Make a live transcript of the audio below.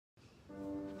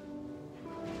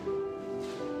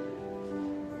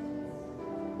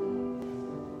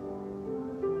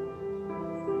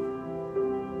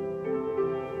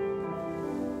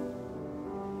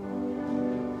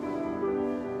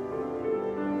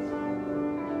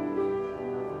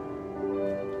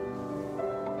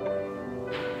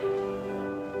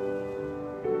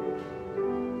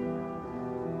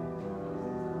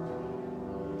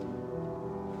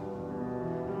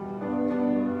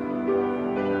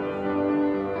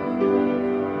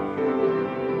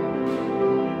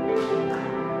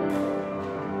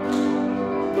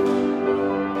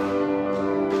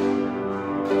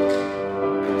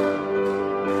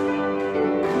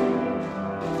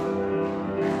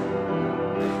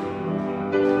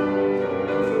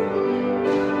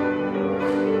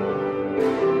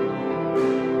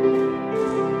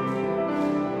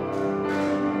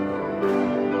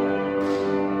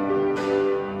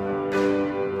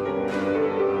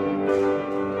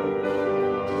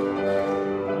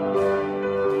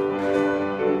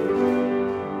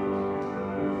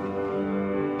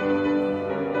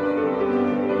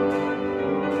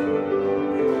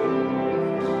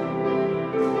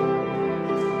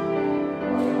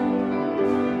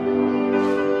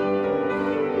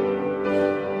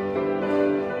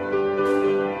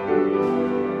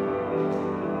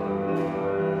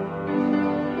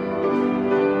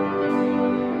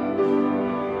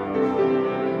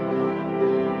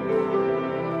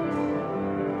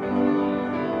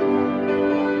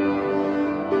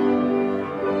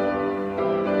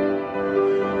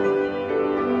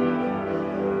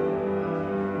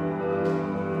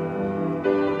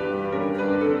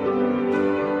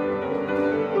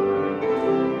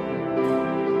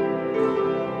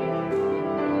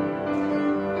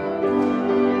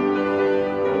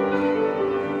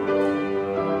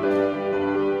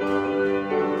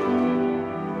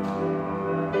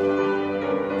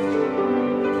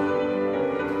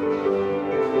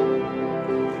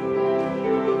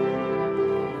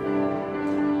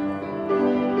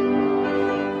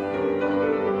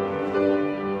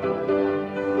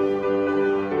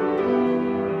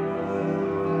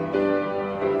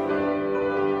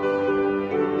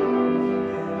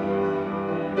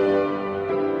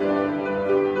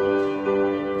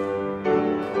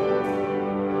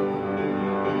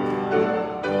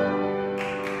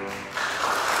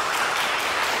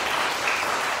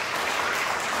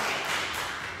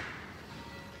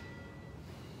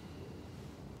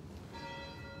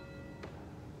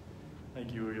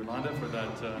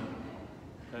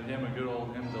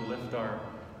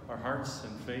hearts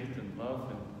and faith and love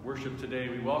and worship today.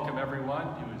 We welcome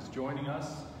everyone who is joining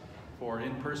us for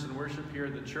in-person worship here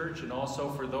at the church, and also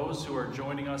for those who are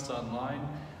joining us online,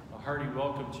 a hearty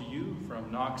welcome to you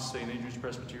from Knox St. Andrew's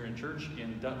Presbyterian Church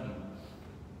in Dutton.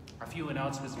 A few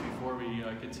announcements before we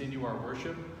continue our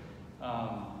worship.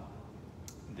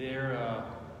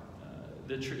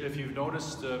 If you've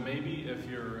noticed,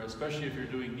 especially if you're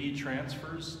doing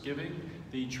e-transfers giving,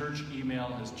 the church email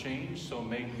has changed, so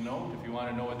make note. If you want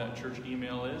to know what that church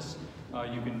email is,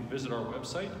 you can visit our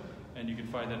website and you can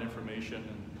find that information.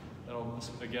 And that'll,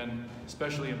 again,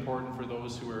 especially important for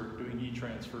those who are doing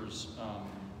e-transfers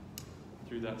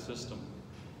through that system.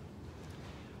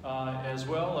 As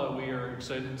well, we are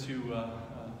excited to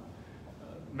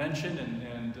mention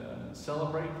and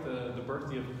celebrate the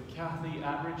birthday of Kathy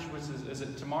Attridge, which is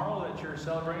it tomorrow that you're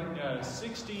celebrating?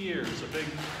 60 years, a big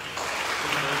birthday.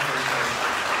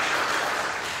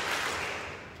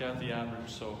 Kathy Attridge,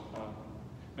 so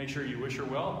make sure you wish her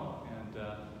well, and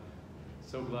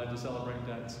so glad to celebrate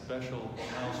that special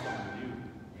milestone with you,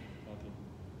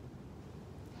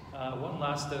 Kathy. One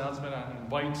last announcement. I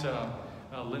invite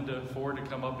Linda Ford to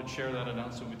come up and share that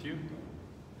announcement with you.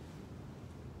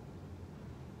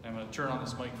 I'm going to turn on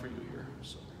this mic for you here.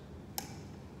 So.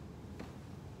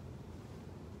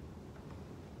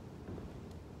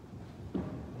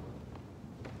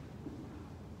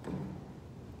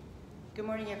 Good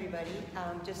morning, everybody.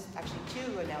 Just actually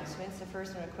two announcements. The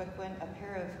first one, a quick one. A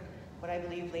pair of what I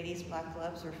believe ladies' black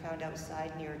gloves were found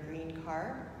outside near a green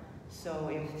car. So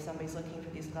if somebody's looking for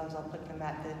these gloves, I'll put them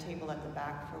at the table at the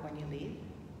back for when you leave.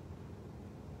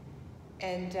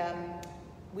 And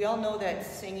we all know that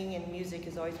singing and music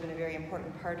has always been a very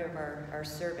important part of our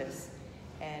service.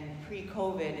 And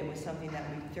pre-COVID, it was something that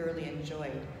we thoroughly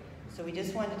enjoyed. So we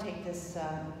just wanted to take this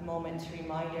moment to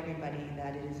remind everybody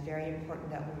that it is very important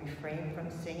that we refrain from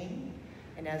singing.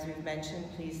 And as we've mentioned,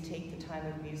 please take the time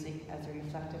of music as a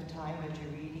reflective time as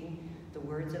you're reading the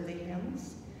words of the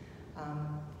hymns.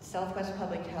 Southwest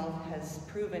Public Health has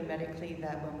proven medically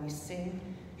that when we sing,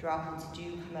 droplets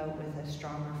do come out with a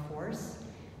stronger force.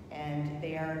 And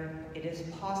it is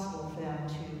possible for them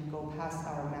to go past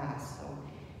our mask. So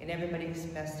in everybody's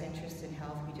best interest in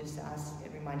health, we just ask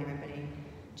and remind everybody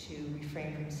to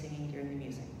refrain from singing during the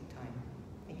music time.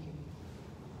 Thank you.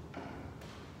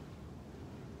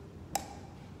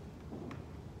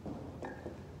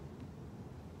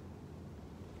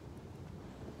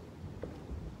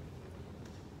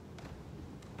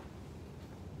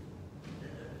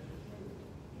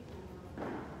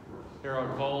 Hear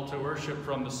our call to worship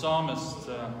from the psalmist.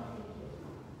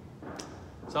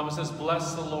 Psalmist says,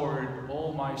 "Bless the Lord,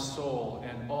 O my soul,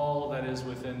 and all that is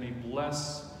within me.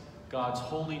 Bless God's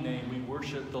holy name." We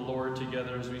worship the Lord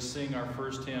together as we sing our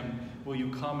first hymn, "Will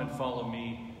You Come and Follow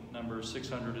Me," number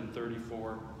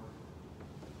 634.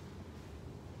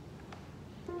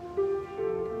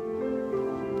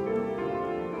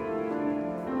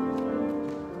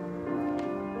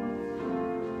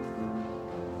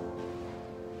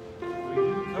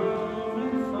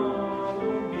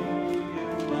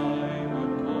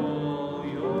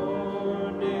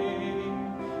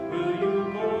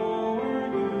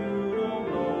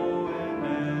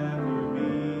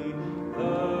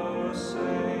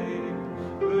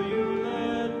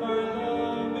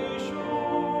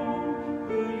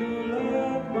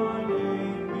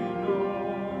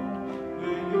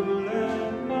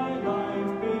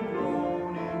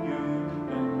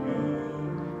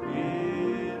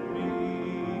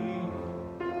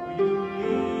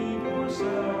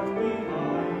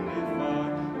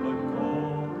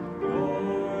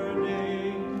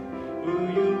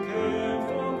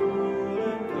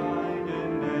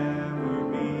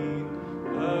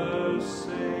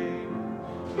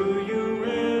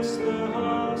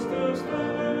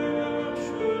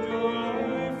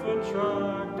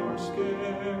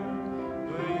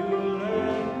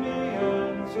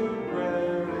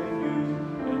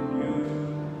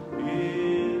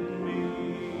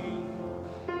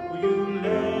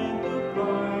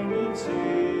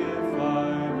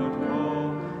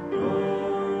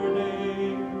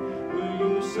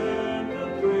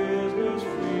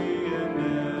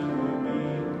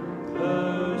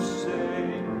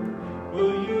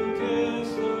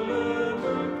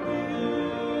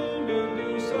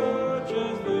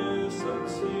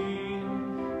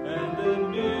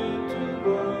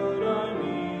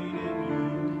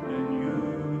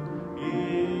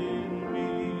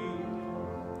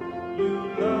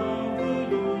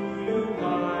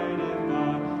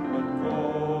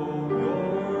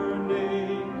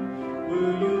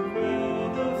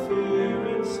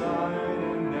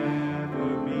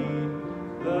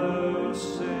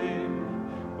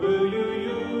 Will you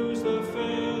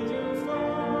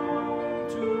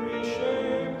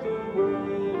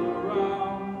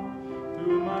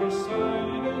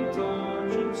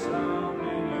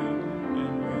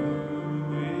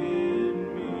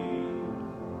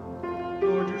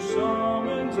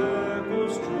summons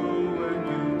echoes true when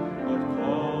you have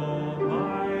called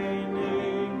my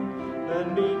name.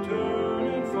 Let me turn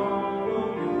and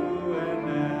follow you and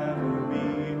never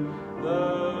be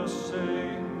the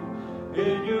same.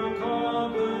 In your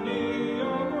company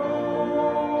I'll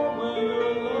grow, where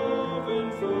your love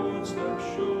and footsteps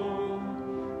show.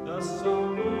 Thus I'll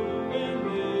move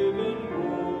and live and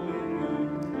grow in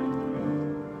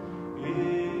you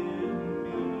and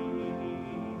you in me.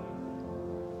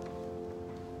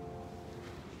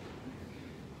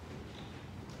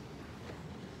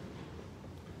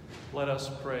 Let us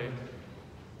pray.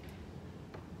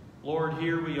 Lord,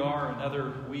 here we are,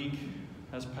 another week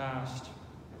has passed.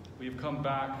 We have come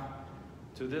back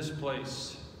to this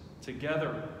place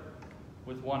together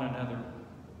with one another,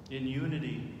 in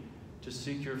unity, to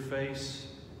seek your face,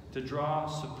 to draw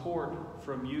support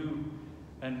from you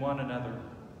and one another.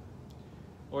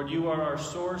 Lord, you are our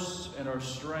source and our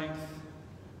strength.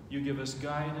 You give us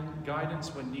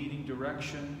guidance when needing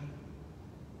direction.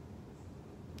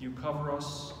 You cover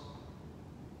us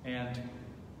and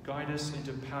guide us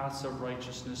into paths of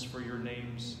righteousness for your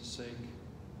name's sake.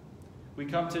 We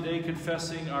come today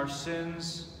confessing our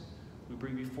sins. We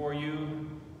bring before you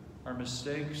our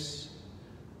mistakes,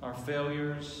 our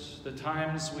failures, the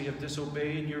times we have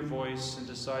disobeyed your voice and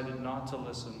decided not to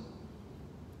listen.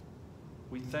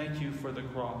 We thank you for the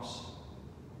cross.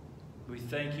 We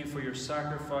thank you for your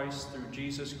sacrifice through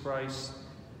Jesus Christ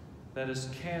that has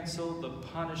canceled the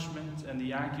punishment and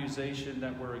the accusation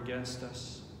that were against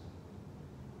us.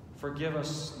 Forgive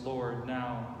us, Lord,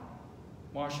 now.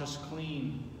 Wash us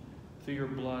clean through your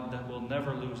blood that will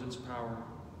never lose its power.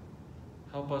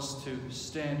 Help us to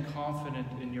stand confident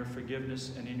in your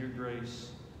forgiveness and in your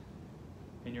grace.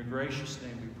 In your gracious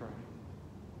name we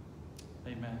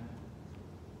pray. Amen.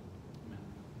 Amen.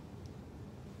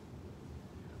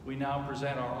 We now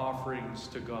present our offerings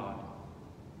to God.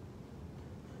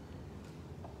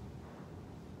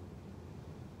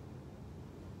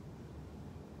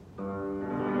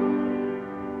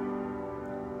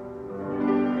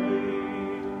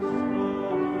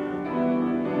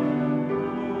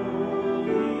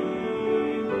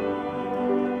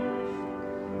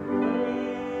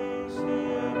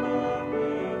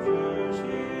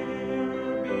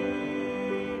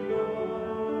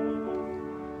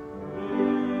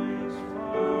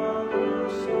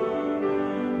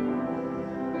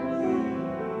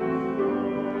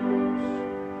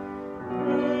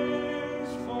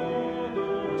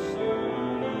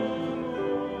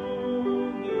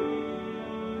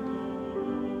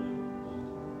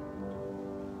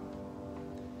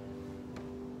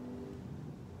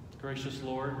 Gracious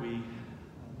Lord, we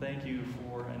thank you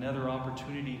for another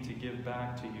opportunity to give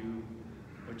back to you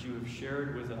what you have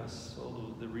shared with us,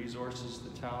 all the resources, the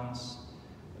talents,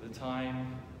 the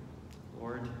time.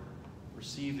 Lord,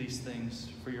 receive these things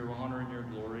for your honor and your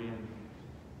glory, and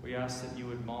we ask that you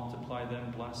would multiply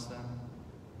them, bless them,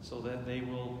 so that they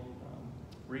will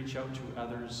reach out to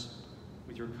others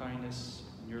with your kindness,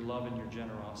 and your love, and your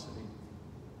generosity.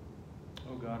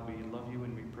 Oh God, we love you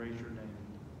and we praise your name.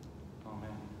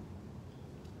 Amen.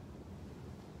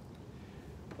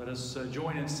 Let us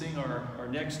join and sing our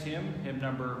next hymn, hymn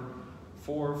number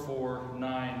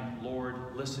 449,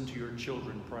 Lord, listen to your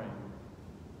children praying.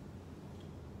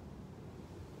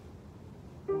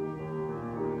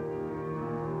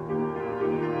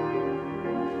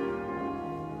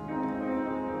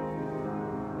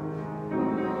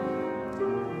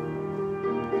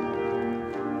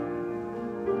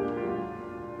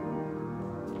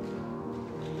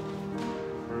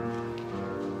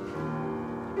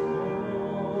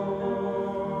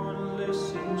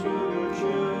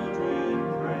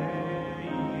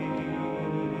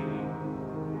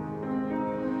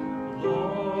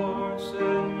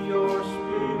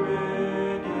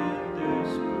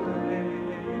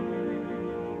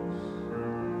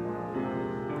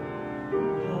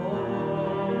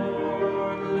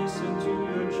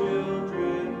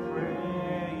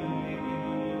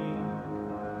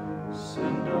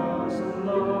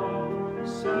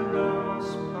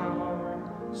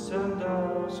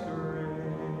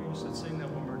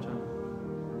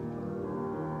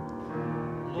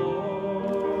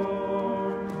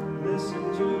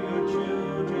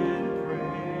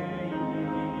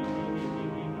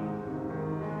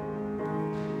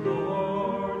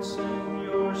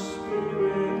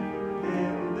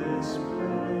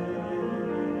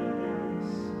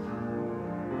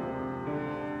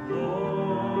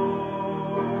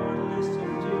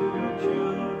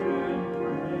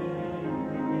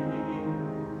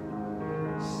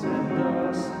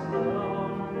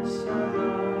 Send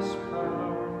us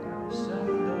power,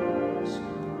 send us grace.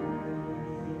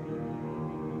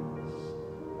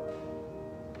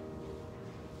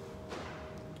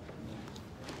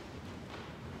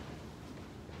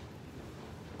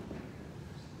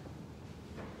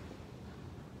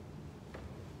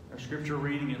 scripture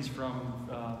reading is from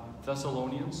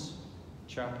Thessalonians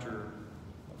chapter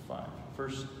 5.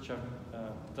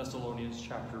 Thessalonians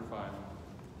chapter 5.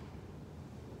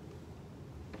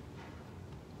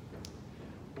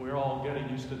 We're all getting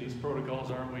used to these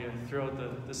protocols, aren't we? And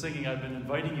throughout the singing, I've been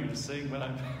inviting you to sing, but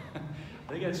I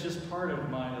think it's just part of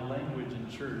my language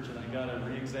in church, and I got to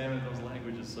re-examine those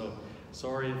languages. So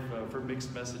sorry for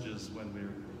mixed messages when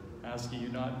we're asking you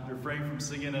not to refrain from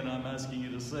singing, and I'm asking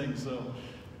you to sing. So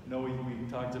no, we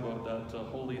talked about that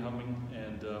holy humming,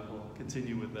 and we'll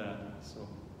continue with that. So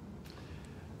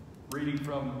reading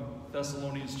from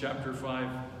Thessalonians chapter 5.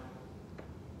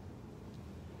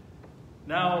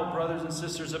 Now, brothers and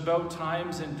sisters, about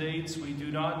times and dates we do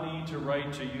not need to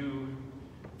write to you,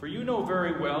 for you know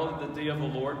very well that the day of the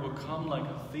Lord will come like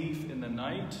a thief in the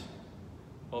night.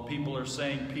 While people are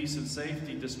saying peace and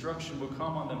safety, destruction will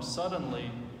come on them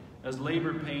suddenly, as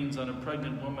labor pains on a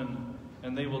pregnant woman,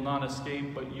 and they will not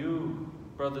escape. But you,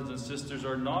 brothers and sisters,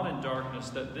 are not in darkness,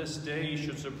 that this day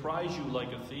should surprise you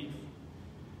like a thief.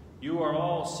 You are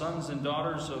all sons and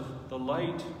daughters of the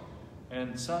light,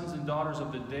 and sons and daughters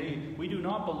of the day. We do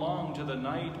not belong to the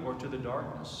night or to the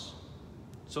darkness.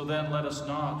 So then let us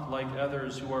not, like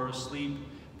others who are asleep,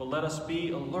 but let us be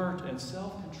alert and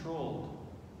self-controlled.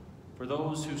 For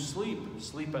those who sleep,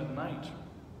 sleep at night,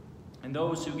 and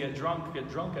those who get drunk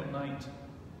at night.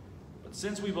 But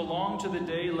since we belong to the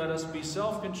day, let us be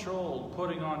self-controlled,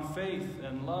 putting on faith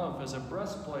and love as a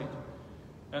breastplate,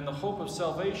 and the hope of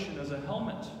salvation as a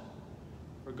helmet.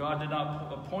 For God did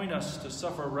not appoint us to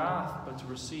suffer wrath, but to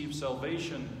receive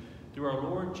salvation through our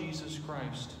Lord Jesus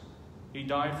Christ. He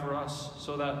died for us,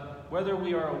 so that whether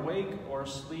we are awake or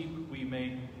asleep, we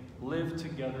may live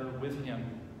together with him.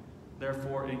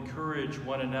 Therefore, encourage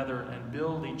one another and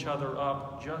build each other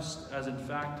up, just as in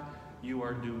fact you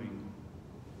are doing.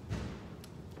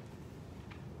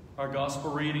 Our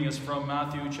gospel reading is from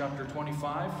Matthew chapter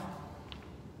 25.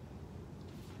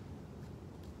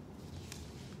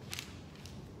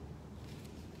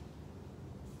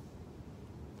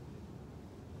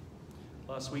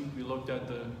 Last week we looked at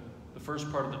the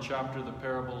first part of the chapter, the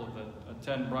parable of the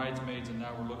 10 bridesmaids, and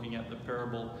now we're looking at the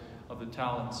parable of the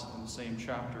talents in the same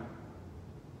chapter.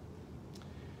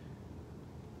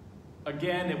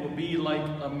 Again, it will be like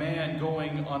a man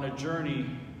going on a journey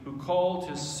who called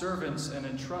his servants and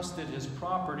entrusted his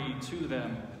property to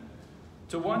them.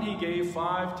 To one he gave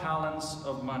 5 talents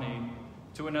of money,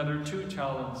 to another 2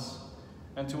 talents,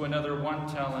 and to another 1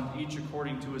 talent, each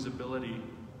according to his ability.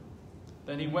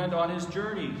 Then he went on his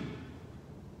journey.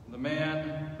 The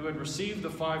man who had received the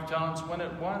 5 talents went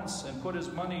at once and put his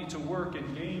money to work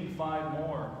and gained 5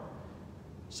 more.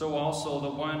 So also the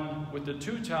one with the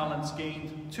 2 talents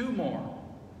gained 2 more.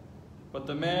 But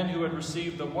the man who had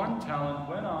received the 1 talent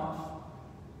went off,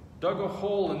 dug a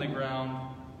hole in the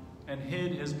ground, and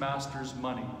hid his master's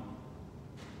money.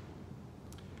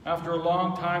 After a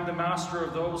long time, the master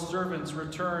of those servants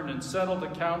returned and settled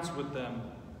accounts with them.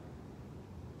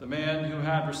 The man who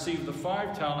had received the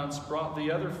 5 talents brought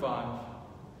the other 5.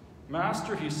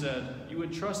 Master, he said, you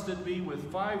entrusted me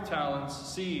with 5 talents.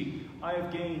 See, I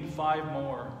have gained 5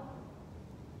 more.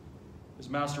 His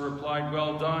master replied,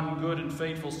 well done, good and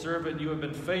faithful servant. You have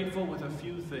been faithful with a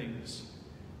few things.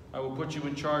 I will put you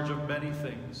in charge of many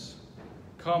things.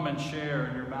 Come and share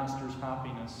in your master's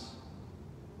happiness.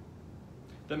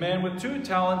 The man with 2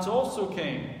 talents also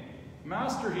came.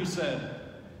 Master, he said,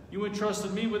 you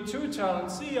entrusted me with 2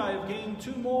 talents. See, I have gained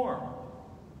 2 more.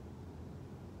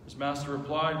 His master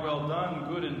replied, well done,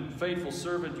 good and faithful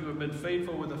servant. You have been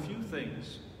faithful with a few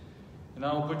things, and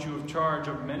I will put you in charge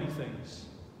of many things.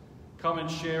 Come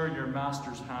and share in your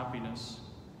master's happiness.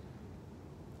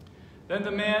 Then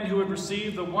the man who had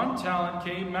received the 1 talent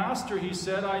came. Master, he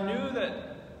said, I knew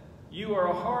that you are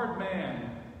a hard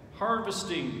man,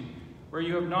 harvesting where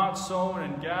you have not sown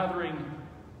and gathering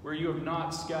where you have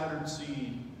not scattered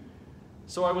seed.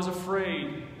 So I was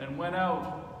afraid and went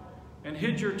out and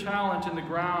hid your talent in the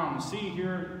ground. See,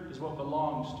 here is what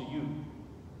belongs to you.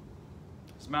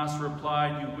 His master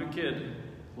replied, you wicked,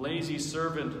 lazy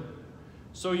servant.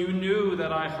 So you knew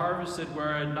that I harvested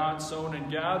where I had not sown and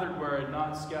gathered where I had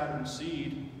not scattered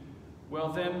seed. Well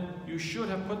then, you should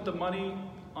have put the money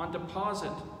on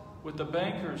deposit with the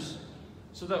bankers,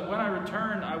 so that when I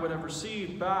return, I would have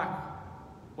received back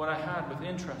what I had with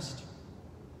interest.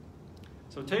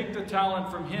 So take the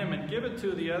talent from him and give it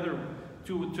to the other,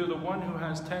 to the one who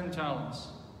has 10 talents.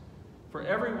 For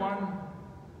everyone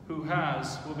who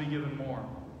has will be given more,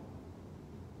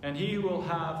 and he will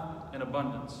have an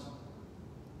abundance.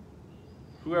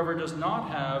 Whoever does not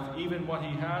have, even what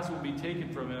he has will be taken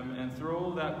from him, and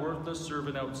throw that worthless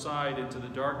servant outside into the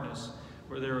darkness,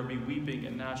 where there will be weeping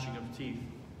and gnashing of teeth.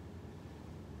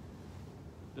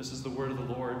 This is the word of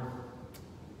the Lord.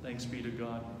 Thanks be to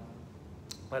God.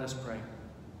 Let us pray.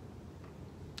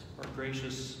 Our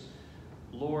gracious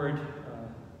Lord,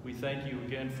 we thank you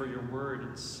again for your word.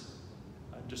 It's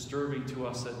disturbing to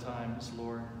us at times,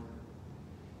 Lord.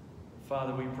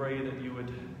 Father, we pray that you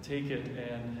would take it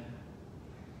and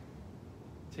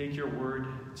take your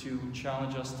word to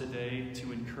challenge us today,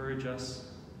 to encourage us,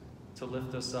 to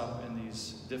lift us up in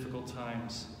these difficult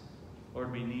times.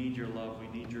 Lord, we need your love.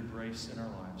 We need your grace in our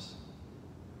lives.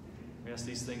 We ask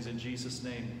these things in Jesus'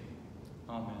 name.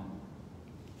 Amen.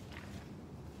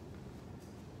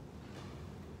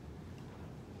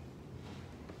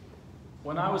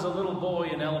 When I was a little boy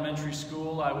in elementary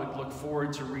school, I would look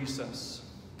forward to recess,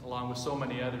 along with so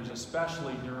many others,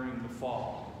 especially during the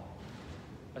fall.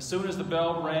 As soon as the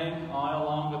bell rang, I,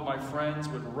 along with my friends,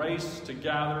 would race to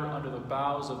gather under the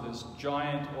boughs of this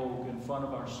giant oak in front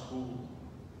of our school.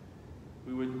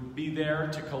 We would be there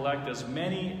to collect as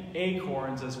many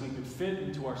acorns as we could fit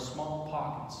into our small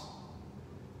pockets.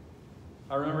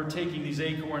 I remember taking these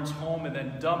acorns home and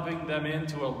then dumping them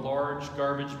into a large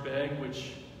garbage bag,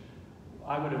 which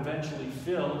I would eventually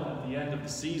fill at the end of the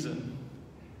season.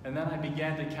 And then I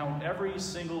began to count every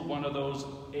single one of those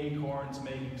acorns,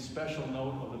 making special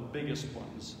note of the biggest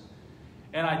ones.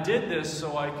 And I did this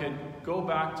so I could go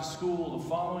back to school the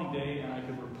following day and I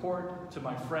could report to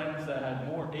my friends that had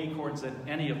more acorns than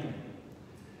any of them.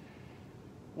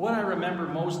 What I remember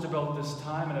most about this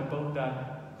time and about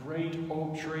that great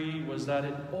oak tree was that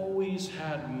it always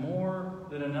had more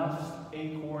than enough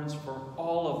acorns for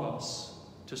all of us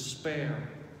to spare.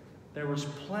 There was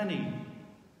plenty.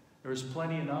 There was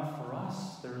plenty enough for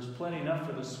us. There was plenty enough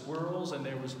for the squirrels, and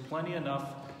there was plenty enough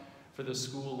for the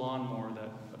school lawnmower that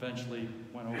eventually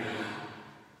went over.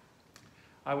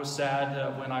 I was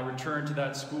sad when I returned to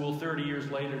that school 30 years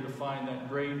later to find that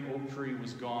great oak tree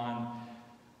was gone,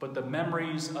 but the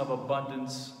memories of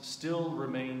abundance still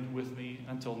remained with me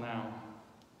until now.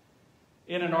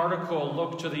 In an article,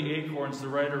 Look to the Acorns, the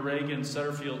writer Reagan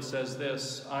Setterfield says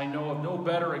this: "I know of no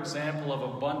better example of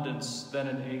abundance than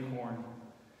an acorn.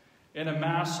 In a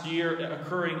massed year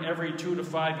occurring every 2 to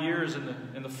 5 years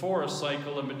in the forest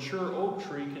cycle, a mature oak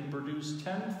tree can produce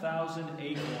 10,000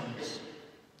 acorns.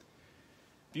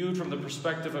 Viewed from the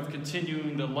perspective of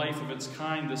continuing the life of its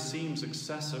kind, this seems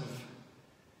excessive.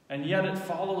 And yet it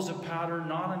follows a pattern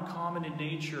not uncommon in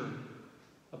nature,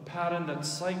 a pattern that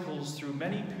cycles through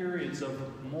many periods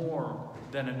of more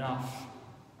than enough."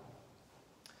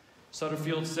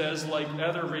 Sutterfield says, like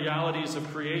other realities of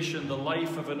creation, the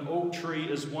life of an oak tree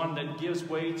is one that gives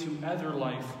way to other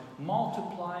life,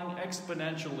 multiplying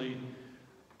exponentially.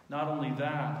 Not only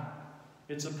that,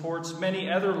 it supports many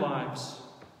other lives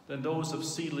than those of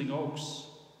seedling oaks.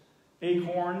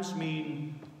 Acorns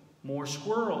mean more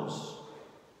squirrels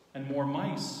and more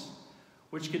mice,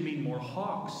 which can mean more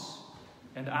hawks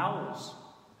and owls.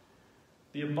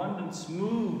 The abundance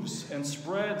moves and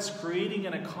spreads, creating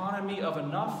an economy of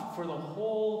enough for the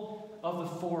whole of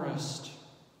the forest.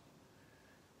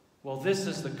 Well, this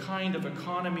is the kind of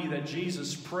economy that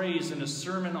Jesus praised in his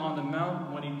Sermon on the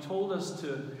Mount when he told us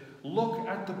to look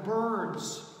at the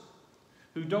birds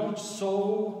who don't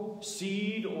sow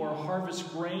seed or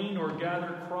harvest grain or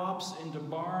gather crops into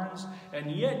barns,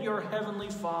 and yet your heavenly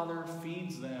Father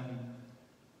feeds them.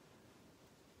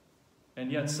 And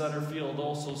yet Sutterfield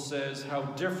also says how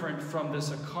different from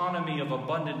this economy of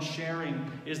abundant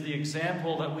sharing is the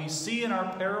example that we see in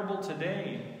our parable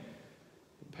today.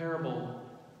 The parable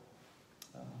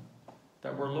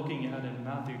that we're looking at in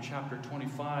Matthew chapter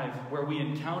 25, where we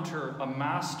encounter a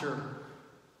master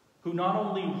who not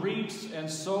only reaps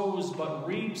and sows, but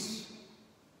reaps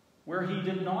where he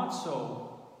did not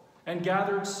sow, and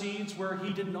gathered seeds where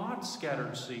he did not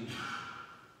scatter seed.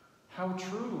 How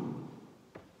true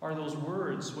are those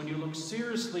words when you look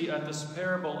seriously at this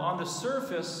parable? On the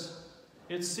surface,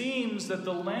 it seems that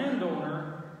the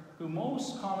landowner, who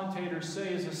most commentators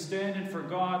say is a stand-in for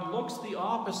God, looks the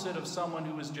opposite of someone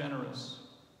who is generous.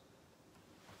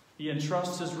 He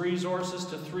entrusts his resources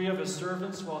to 3 of his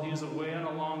servants while he is away on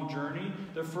a long journey.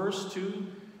 The first 2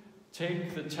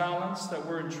 take the talents that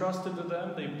were entrusted to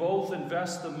them. They both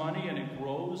invest the money and it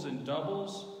grows and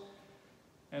doubles.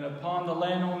 And upon the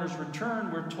landowner's return,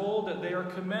 we're told that they are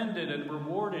commended and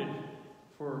rewarded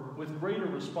with greater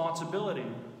responsibility.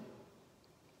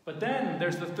 But then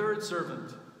there's the 3rd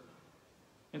servant.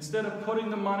 Instead of putting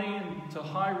the money into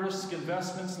high-risk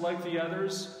investments like the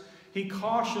others, he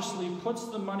cautiously puts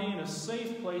the money in a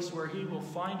safe place where he will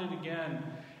find it again.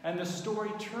 And the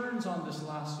story turns on this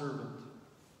last servant.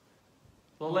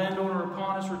 The landowner,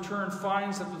 upon his return,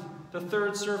 finds that the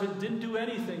third servant didn't do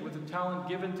anything with the talent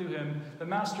given to him. The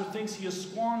master thinks he has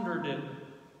squandered it.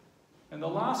 And the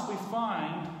last we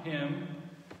find him,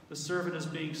 the servant is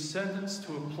being sentenced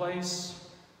to a place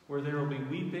where there will be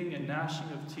weeping and gnashing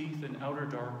of teeth in outer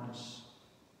darkness.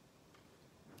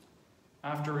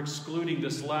 After excluding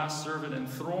this last servant and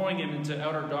throwing him into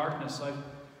outer darkness,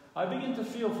 I begin to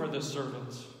feel for this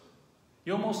servant.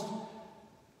 You almost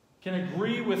can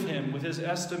agree with him, with his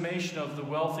estimation of the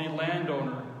wealthy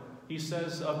landowner. He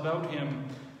says about him,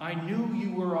 "I knew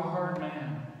you were a hard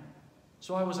man,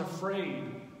 so I was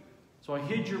afraid, so I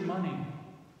hid your money."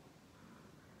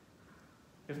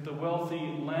 If the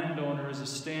wealthy landowner is a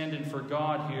stand-in for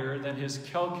God here, then his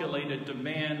calculated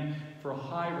demand for a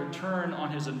high return on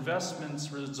his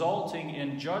investments resulting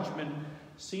in judgment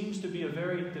seems to be a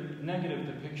very negative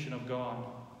depiction of God.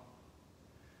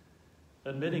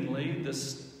 Admittingly,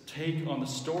 this take on the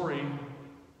story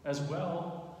as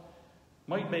well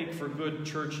might make for good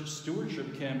church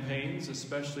stewardship campaigns,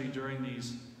 especially during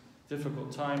these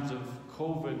difficult times of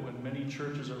COVID when many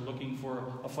churches are looking for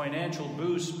a financial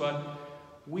boost, but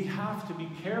we have to be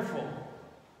careful.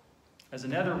 As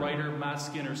another writer, Matt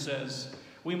Skinner, says,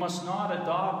 we must not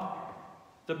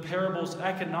adopt the parable's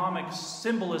economic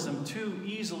symbolism too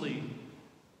easily.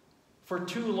 For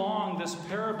too long, this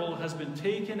parable has been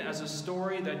taken as a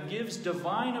story that gives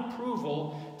divine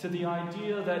approval to the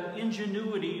idea that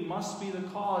ingenuity must be the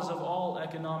cause of all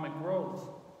economic growth,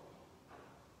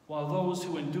 while those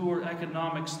who endure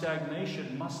economic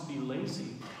stagnation must be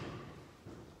lazy.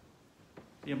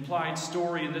 The implied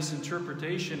story in this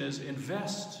interpretation is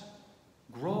invest,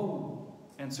 grow,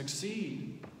 and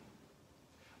succeed.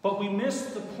 But we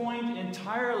miss the point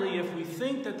entirely if we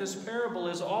think that this parable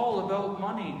is all about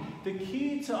money. The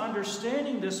key to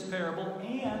understanding this parable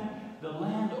and the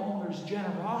landowner's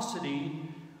generosity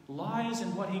lies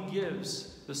in what he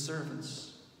gives the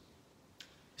servants.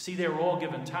 See, they were all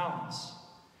given talents.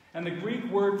 And the Greek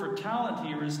word for talent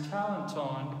here is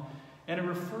talenton, and it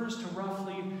refers to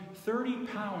roughly 30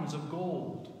 pounds of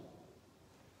gold.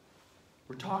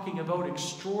 We're talking about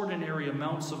extraordinary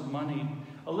amounts of money,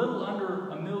 a little under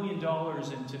 $1 million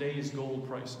in today's gold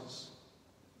prices.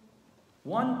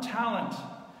 One talent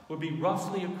would be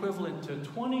roughly equivalent to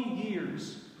 20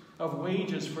 years of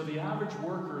wages for the average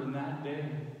worker in that day.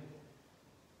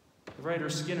 The writer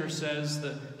Skinner says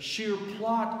the sheer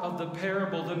plot of the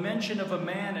parable, the mention of a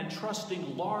man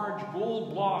entrusting large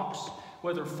gold blocks,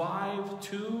 whether 5,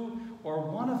 2, or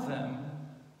 1 of them,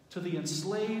 to the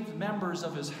enslaved members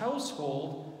of his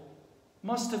household,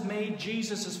 must have made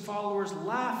Jesus' followers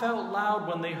laugh out loud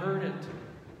when they heard it.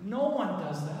 No one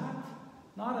does that,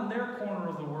 not in their corner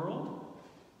of the world.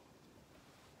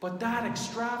 But that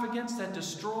extravagance that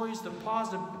destroys the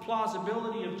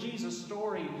plausibility of Jesus'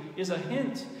 story is a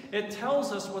hint. It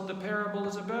tells us what the parable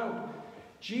is about.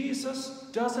 Jesus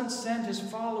doesn't send his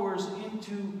followers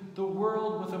into the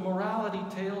world with a morality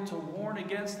tale to warn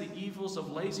against the evils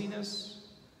of laziness.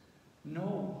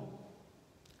 No.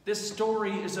 This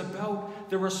story is about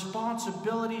the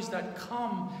responsibilities that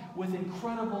come with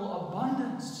incredible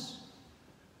abundance.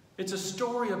 It's a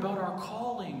story about our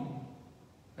calling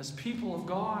as people of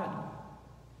God.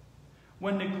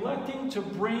 When neglecting to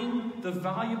bring the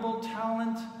valuable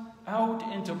talent out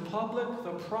into public,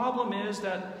 the problem is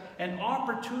that an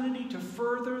opportunity to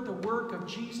further the work of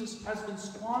Jesus has been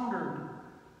squandered.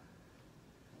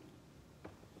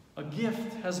 A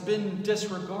gift has been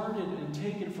disregarded and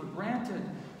taken for granted.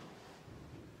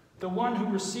 The one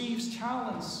who receives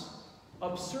talents,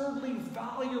 absurdly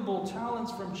valuable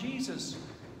talents from Jesus,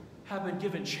 have been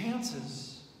given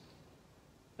chances.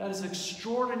 That is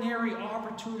extraordinary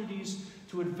opportunities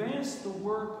to advance the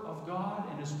work of God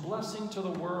and his blessing to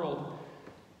the world.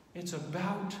 It's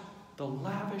about the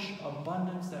lavish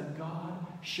abundance that God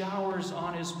showers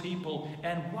on his people.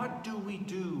 And what do we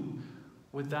do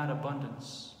with that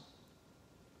abundance?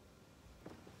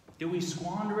 Do we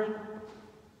squander it?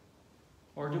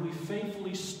 Or do we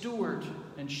faithfully steward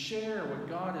and share what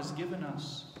God has given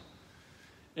us?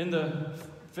 In the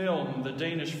film, the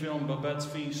Danish film Babette's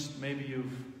Feast, maybe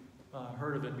you've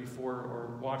heard of it before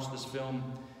or watched this film.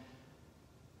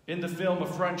 In the film, a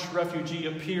French refugee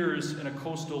appears in a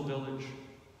coastal village.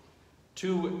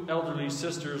 2 elderly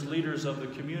sisters, leaders of the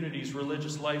community's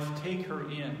religious life, take her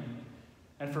in.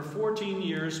 And for 14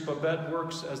 years, Babette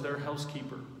works as their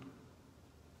housekeeper.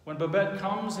 When Babette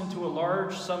comes into a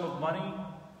large sum of money,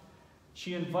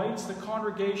 she invites the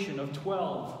congregation of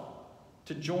 12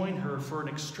 to join her for an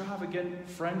extravagant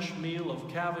French meal of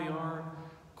caviar,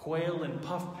 quail and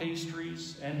puff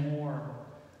pastries, and more.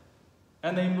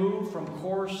 And they move from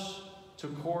course to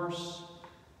course,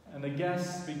 and the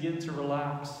guests begin to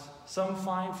relax Some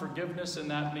find forgiveness in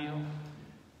that meal.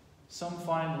 Some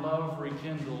find love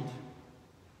rekindled.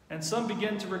 And some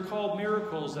begin to recall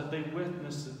miracles that they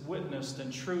witnessed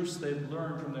and truths they'd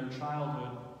learned from their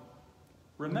childhood.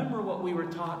 Remember what we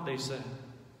were taught, they said.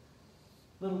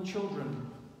 Little children,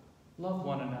 love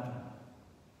one another.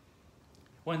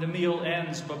 When the meal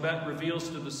ends, Babette reveals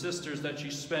to the sisters that she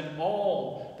spent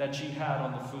all that she had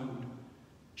on the food.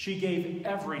 She gave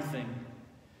everything,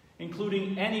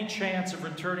 including any chance of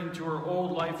returning to her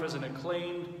old life as an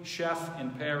acclaimed chef in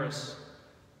Paris,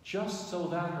 just so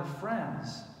that her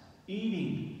friends,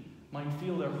 eating, might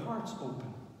feel their hearts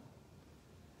open.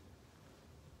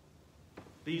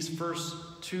 These first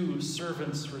two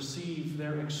servants receive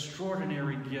their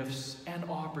extraordinary gifts and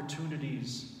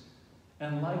opportunities,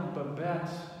 and like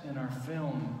Babette in our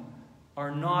film,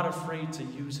 are not afraid to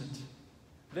use it.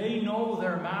 They know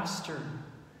their master,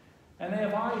 and they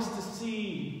have eyes to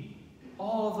see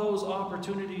all of those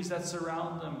opportunities that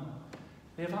surround them.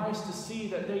 They have eyes to see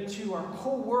that they too are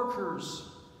co-workers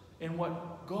in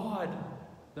what God,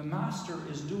 the Master,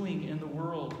 is doing in the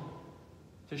world,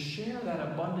 to share that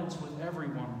abundance with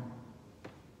everyone.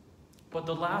 But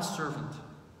the last servant,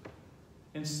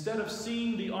 instead of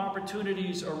seeing the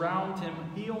opportunities around him,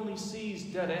 he only sees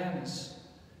dead ends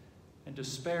and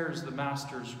despairs the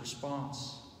Master's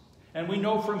response. And we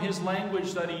know from his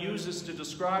language that he uses to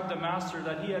describe the Master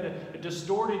that he had a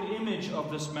distorted image of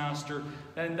this Master,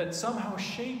 and that somehow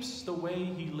shapes the way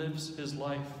he lives his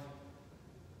life.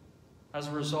 As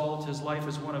a result, his life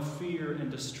is one of fear and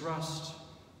distrust,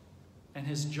 and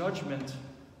his judgment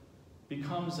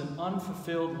becomes an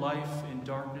unfulfilled life in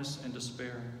darkness and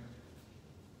despair.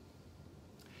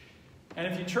 And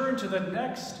if you turn to the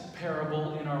next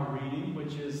parable in our reading,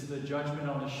 which is the judgment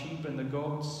on the sheep and the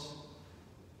goats,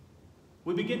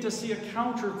 we begin to see a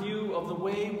counter view of the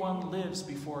way one lives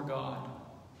before God.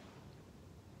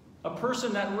 A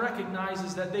person that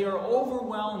recognizes that they are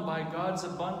overwhelmed by God's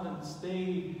abundance.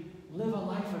 They live a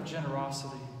life of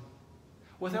generosity.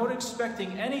 Without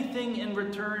expecting anything in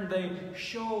return, they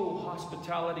show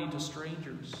hospitality to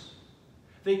strangers.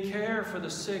 They care for the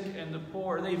sick and the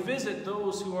poor. They visit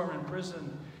those who are in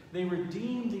prison. They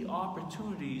redeem the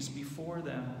opportunities before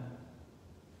them.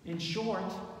 In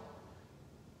short,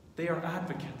 they are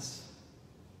advocates.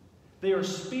 They are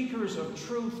speakers of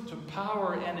truth to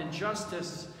power and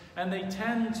injustice, and they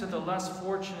tend to the less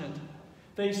fortunate.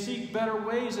 They seek better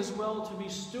ways as well to be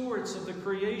stewards of the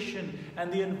creation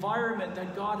and the environment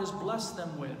that God has blessed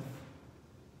them with.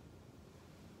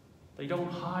 They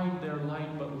don't hide their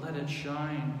light, but let it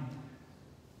shine.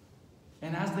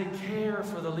 And as they care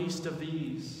for the least of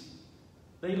these,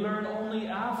 they learn only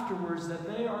afterwards that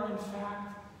they are in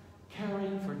fact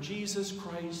caring for Jesus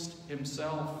Christ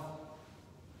himself.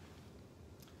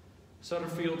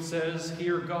 Sutterfield says,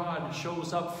 here God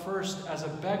shows up first as a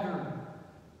beggar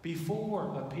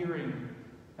before appearing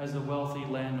as the wealthy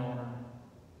landowner.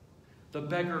 The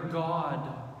beggar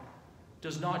God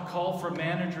does not call for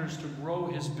managers to grow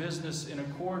his business in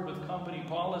accord with company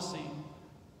policy.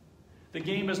 The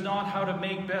game is not how to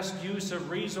make best use of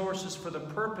resources for the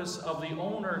purpose of the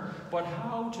owner, but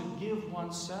how to give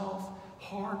oneself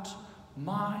heart,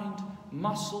 mind,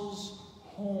 muscles,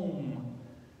 home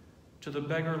to the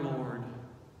beggar Lord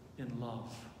in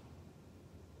love.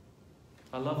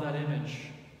 I love that image.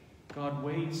 God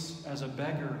waits as a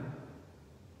beggar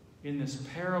in this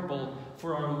parable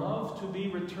for our love to be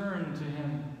returned to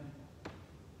him.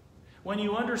 When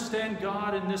you understand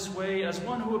God in this way, as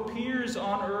one who appears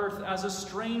on earth as a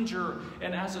stranger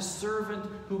and as a servant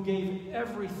who gave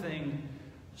everything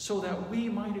so that we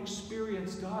might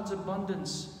experience God's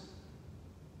abundance,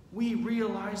 we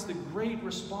realize the great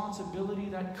responsibility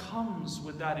that comes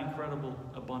with that incredible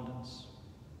abundance.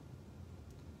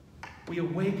 We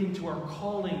awaken to our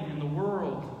calling in the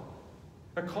world,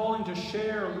 a calling to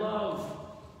share love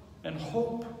and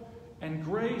hope and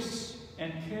grace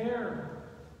and care,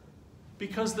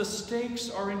 because the stakes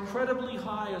are incredibly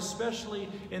high, especially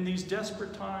in these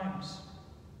desperate times.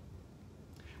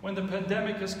 When the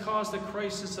pandemic has caused a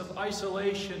crisis of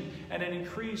isolation and an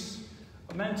increase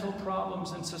of mental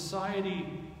problems in society,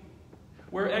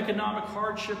 where economic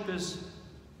hardship is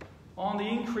on the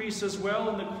increase as well,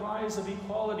 and the cries of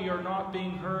equality are not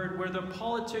being heard, where the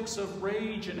politics of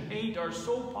rage and hate are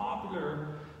so popular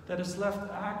that it's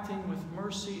left acting with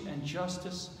mercy and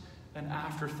justice an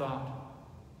afterthought.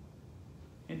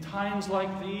 In times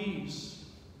like these,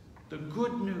 the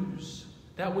good news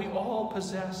that we all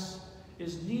possess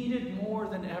is needed more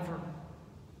than ever.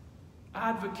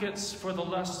 Advocates for the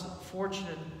less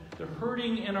fortunate, the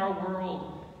hurting in our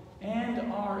world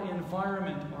and our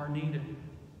environment are needed.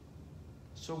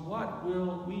 So what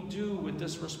will we do with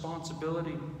this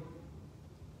responsibility?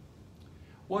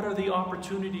 What are the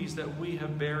opportunities that we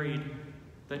have buried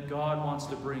that God wants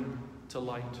to bring to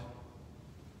light?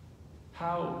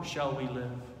 How shall we live?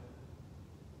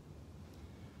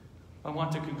 I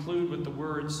want to conclude with the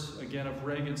words, again, of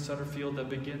Reagan Sutterfield that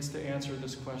begins to answer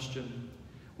this question.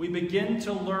 We begin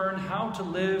to learn how to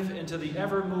live into the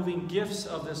ever-moving gifts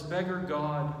of this beggar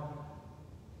God,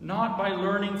 not by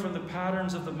learning from the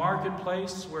patterns of the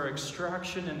marketplace where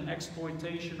extraction and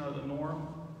exploitation are the norm,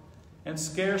 and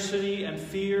scarcity and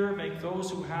fear make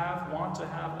those who have want to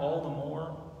have all the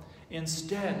more.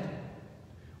 Instead,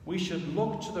 we should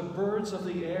look to the birds of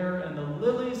the air and the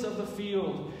lilies of the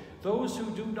field, those who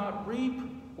do not reap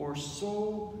or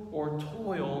sow or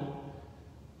toil,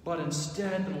 but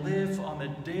instead live on the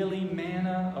daily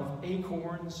manna of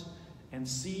acorns and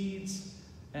seeds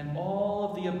and all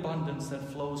of the abundance that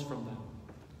flows from them.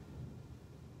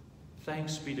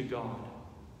 Thanks be to God.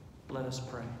 Let us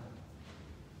pray.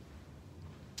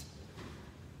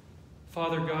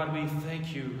 Father God, we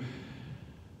thank you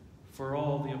for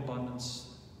all the abundance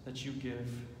that you give,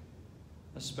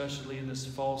 especially in this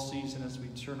fall season as we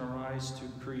turn our eyes to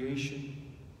creation,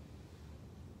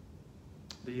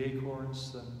 the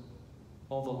acorns,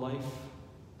 all the life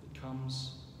that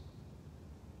comes.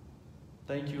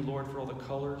 Thank you, Lord, for all the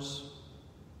colors.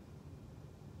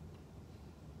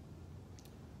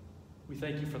 We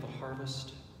thank you for the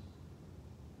harvest.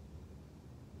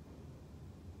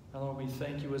 And Lord, we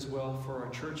thank you as well for our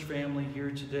church family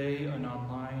here today and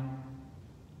online.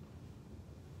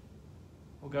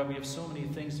 Oh God, we have so many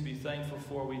things to be thankful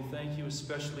for. We thank you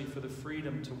especially for the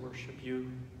freedom to worship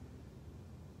you,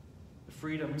 the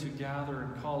freedom to gather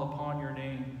and call upon your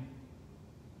name.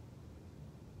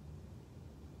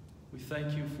 We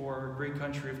thank you for our great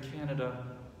country of Canada,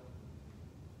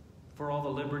 for all the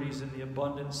liberties and the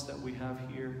abundance that we have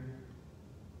here.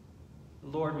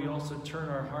 Lord, we also turn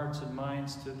our hearts and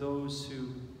minds to those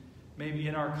who maybe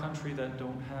in our country that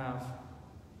don't have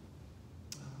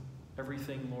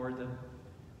everything, Lord, that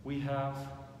we have,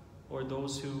 or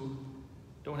those who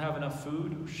don't have enough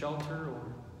food or shelter,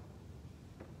 or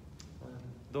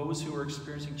those who are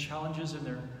experiencing challenges in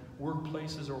their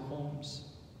workplaces or homes.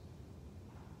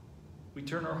 We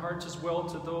turn our hearts as well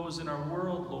to those in our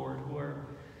world, Lord, who are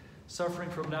suffering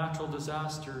from natural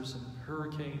disasters and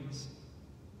hurricanes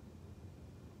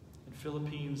in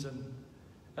Philippines and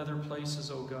other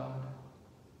places, oh God,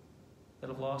 that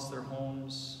have lost their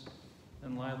homes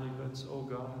and livelihoods, oh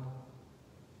God.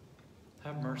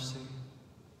 Have mercy.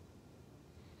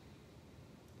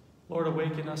 Lord,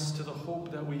 awaken us to the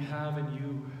hope that we have in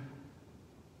you.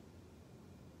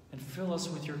 And fill us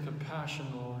with your compassion,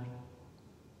 Lord.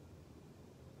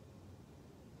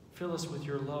 Fill us with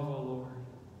your love, O Lord,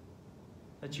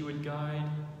 that you would guide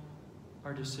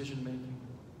our decision-making.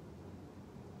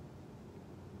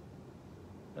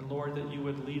 And Lord, that you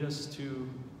would lead us to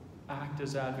act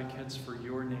as advocates for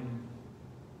your name.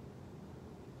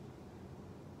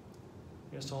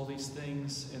 Yes, all these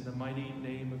things in the mighty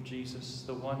name of Jesus,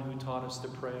 the one who taught us to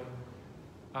pray.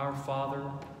 Our Father,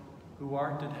 who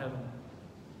art in heaven,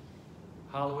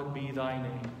 hallowed be thy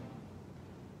name.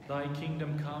 Thy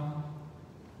kingdom come,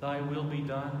 thy will be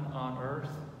done on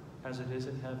earth as it is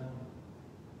in heaven.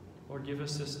 Lord, give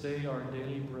us this day our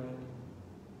daily bread,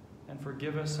 and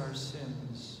forgive us our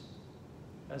sins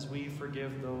as we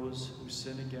forgive those who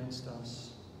sin against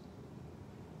us.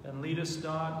 And lead us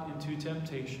not into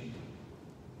temptation,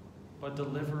 but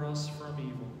deliver us from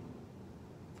evil.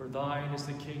 For thine is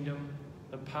the kingdom,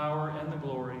 the power, and the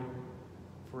glory,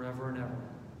 forever and ever.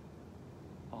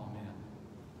 Amen.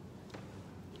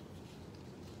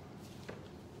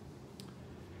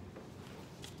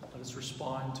 Let us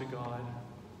respond to God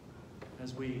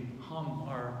as we hum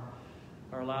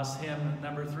our last hymn,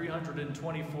 number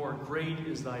 324, Great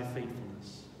is Thy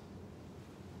Faithfulness.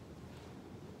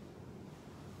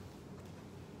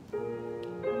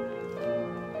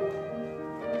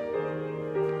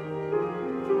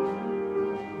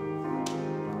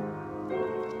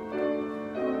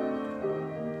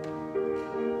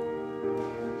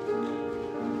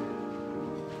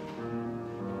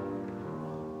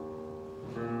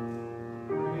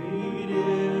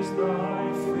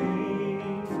 Thy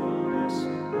faithfulness,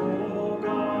 O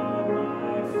God,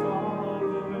 my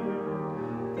Father.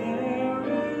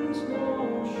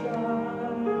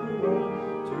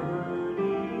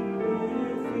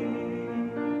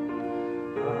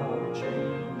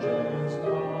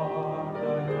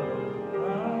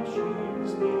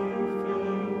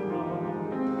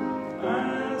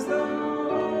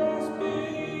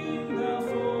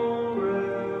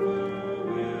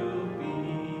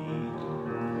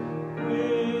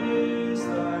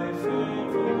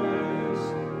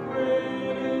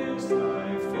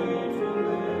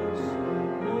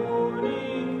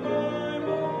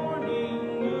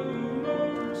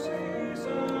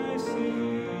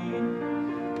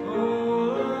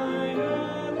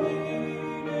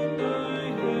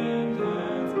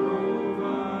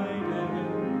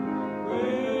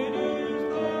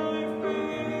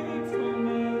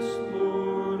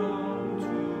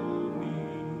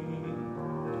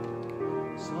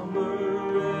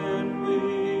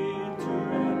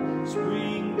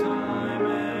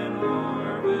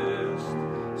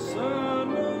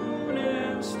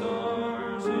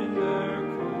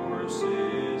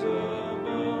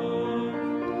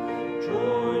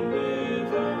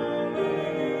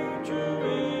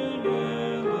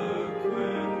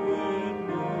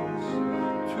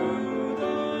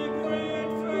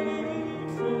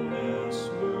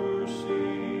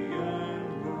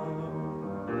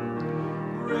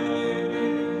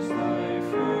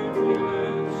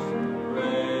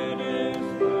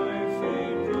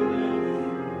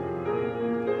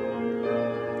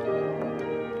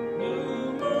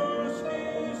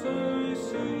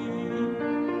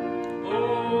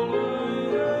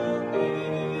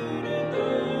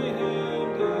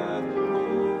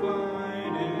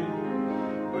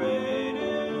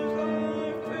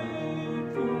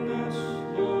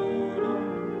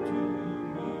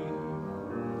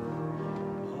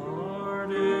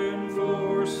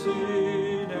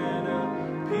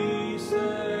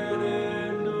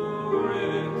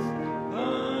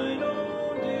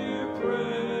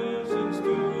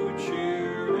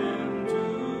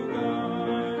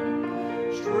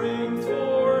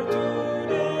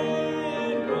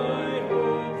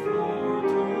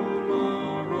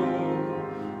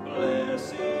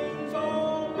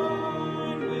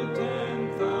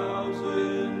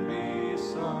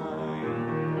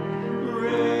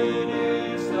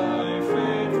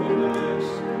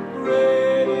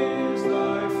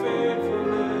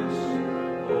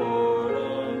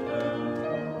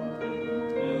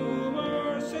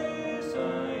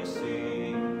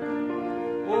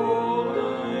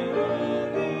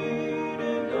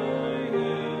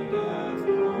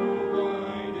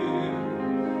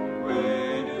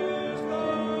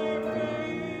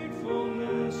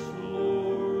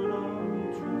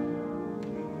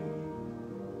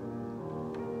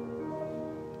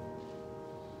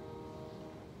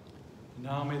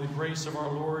 grace of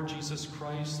our Lord Jesus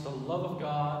Christ, the love of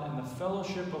God, and the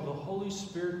fellowship of the Holy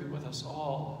Spirit be with us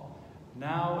all,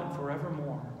 now and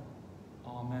forevermore.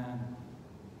 Amen.